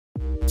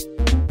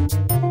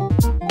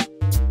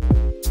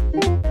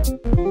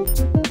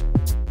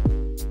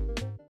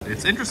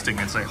it's interesting.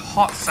 It's a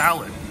hot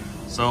salad.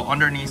 So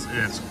underneath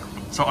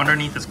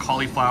is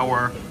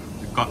cauliflower.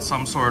 We've got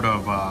some sort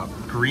of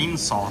green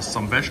sauce,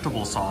 some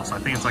vegetable sauce. I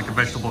think it's like a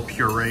vegetable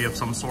puree of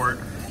some sort.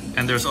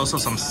 And there's also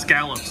some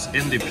scallops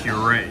in the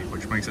puree,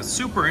 which makes it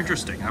super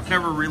interesting. I've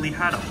never really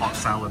had a hot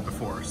salad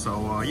before.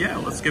 So yeah,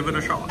 let's give it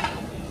a shot.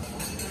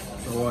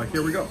 So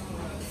here we go.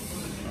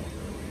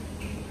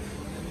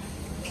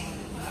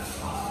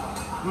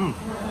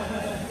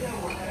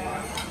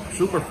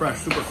 Super fresh,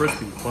 super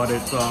crispy, but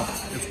it's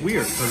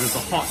weird because it's a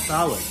hot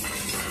salad.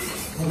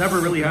 Never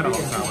really had a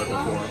hot salad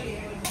before.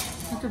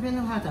 这边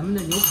的话，咱们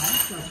的牛排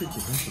需要吃几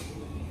分熟？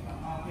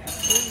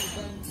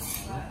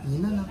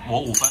您的呢？我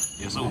5分，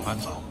也是5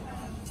分熟。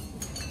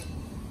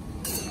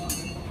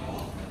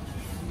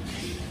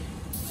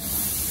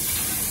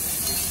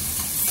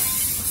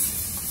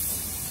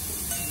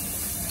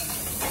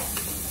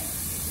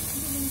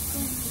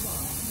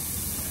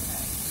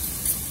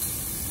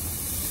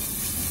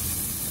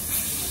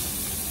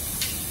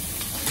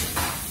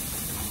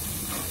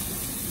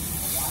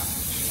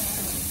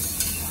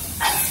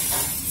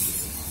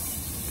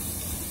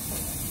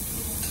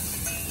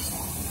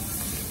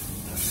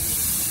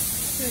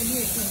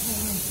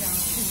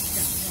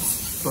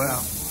对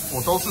啊，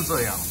我都是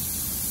这样。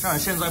像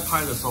现在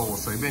拍的时候，我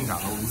随便讲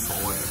都无所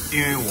谓，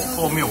因为我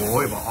后面我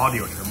会把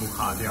audio 全部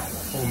卡掉，我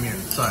后面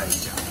再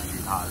讲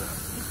其他的。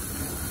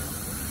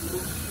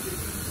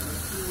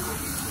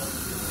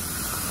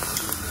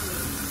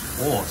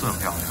哦，这很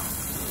漂亮。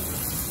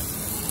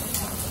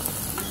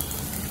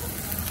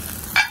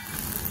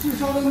炙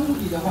烧的目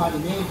的的话，里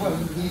面会有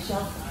迷迭香，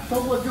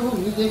烧过之后，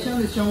迷迭香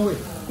的香味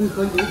会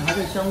和牛排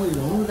的香味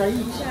融入在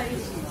一起。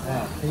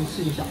哎，可以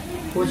试一下。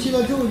火熄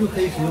了之后就可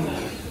以使用，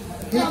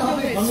可以搭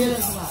配旁边的，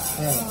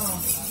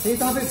可以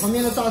搭配旁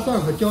边的大蒜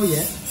和椒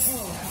盐。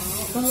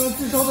刚刚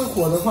炙烧的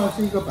火的话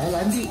是一个白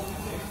兰地。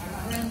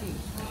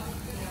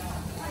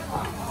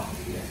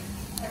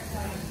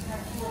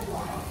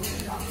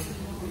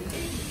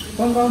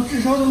刚刚炙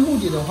烧的目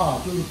的的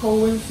话，就是高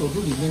温锁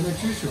住里面的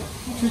汁水，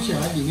吃起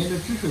来里面的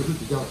汁水会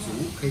比较足，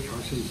可以尝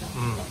试一下。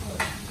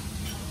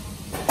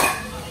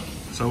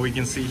So we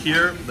can see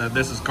here that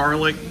this is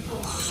garlic,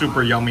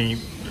 super yummy.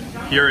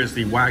 Here is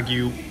the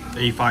Wagyu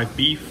A5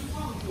 beef.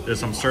 There's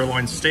some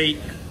sirloin steak.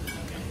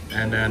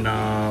 And then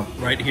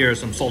right here is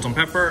some salt and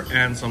pepper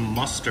and some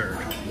mustard.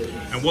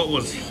 And what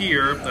was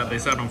here that they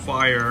set on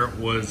fire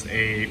was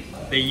they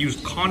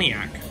used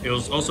cognac. It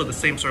was also the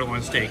same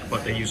sirloin steak,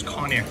 but they used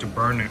cognac to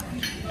burn it.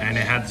 And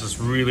it had this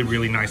really,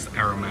 really nice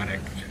aromatic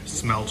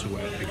smell to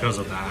it because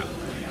of that.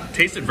 It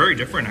tasted very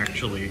different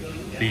actually,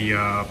 the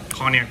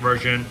cognac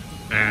version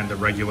and the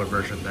regular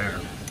version there.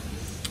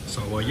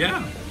 So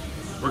yeah.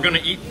 We're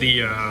gonna eat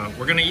the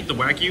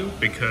Wagyu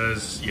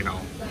because, you know,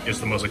 it's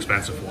the most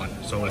expensive one.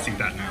 So let's eat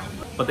that now.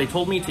 But they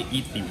told me to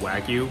eat the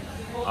Wagyu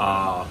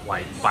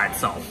like by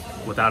itself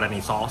without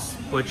any sauce,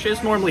 which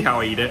is normally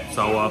how I eat it.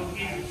 So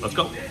let's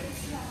go.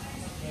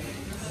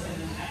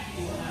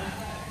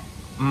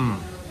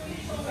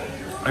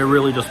 It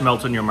really just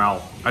melts in your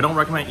mouth. I don't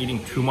recommend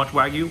eating too much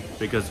Wagyu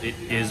because it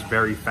is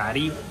very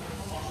fatty.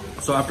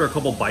 So after a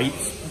couple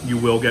bites, you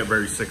will get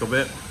very sick of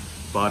it.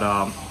 But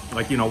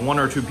like, you know, 1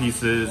 or 2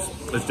 pieces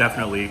is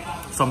definitely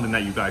something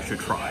that you guys should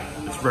try.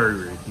 It's very,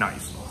 very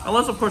nice.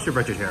 Unless, of course, you're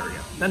vegetarian.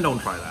 Then don't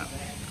try that.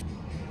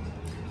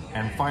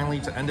 And finally,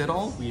 to end it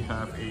all, we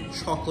have a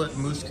chocolate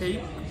mousse cake.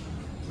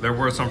 There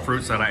were some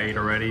fruits that I ate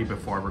already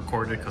before I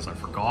recorded because I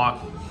forgot.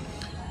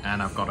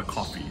 And I've got a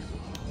coffee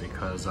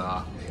because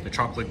the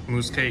chocolate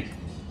mousse cake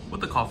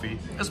with the coffee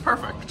is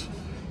perfect.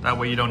 That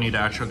way you don't need to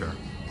add sugar.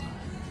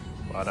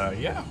 But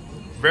yeah,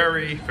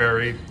 very,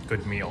 very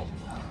good meal.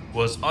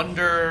 Was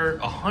under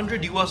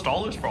 $100 US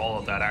for all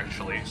of that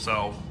actually,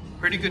 so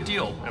pretty good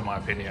deal in my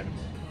opinion.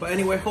 But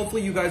anyway,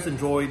 hopefully you guys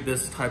enjoyed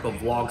this type of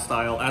vlog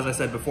style. As I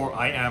said before,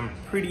 I am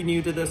pretty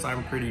new to this.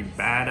 I'm pretty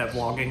bad at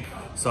vlogging,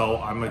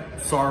 so I'm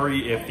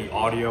sorry if the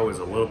audio is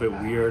a little bit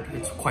weird.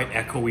 It's quite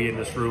echoey in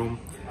this room,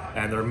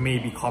 and there may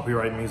be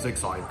copyright music,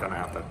 so I'm gonna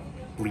have to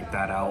bleep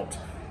that out.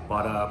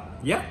 But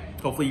yeah,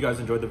 hopefully you guys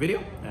enjoyed the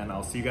video, and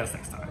I'll see you guys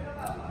next time.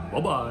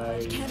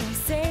 Bye-bye. Can I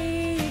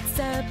say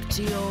except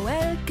you're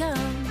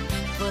welcome?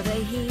 For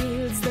the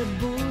heals, the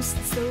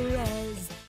boosts, the res.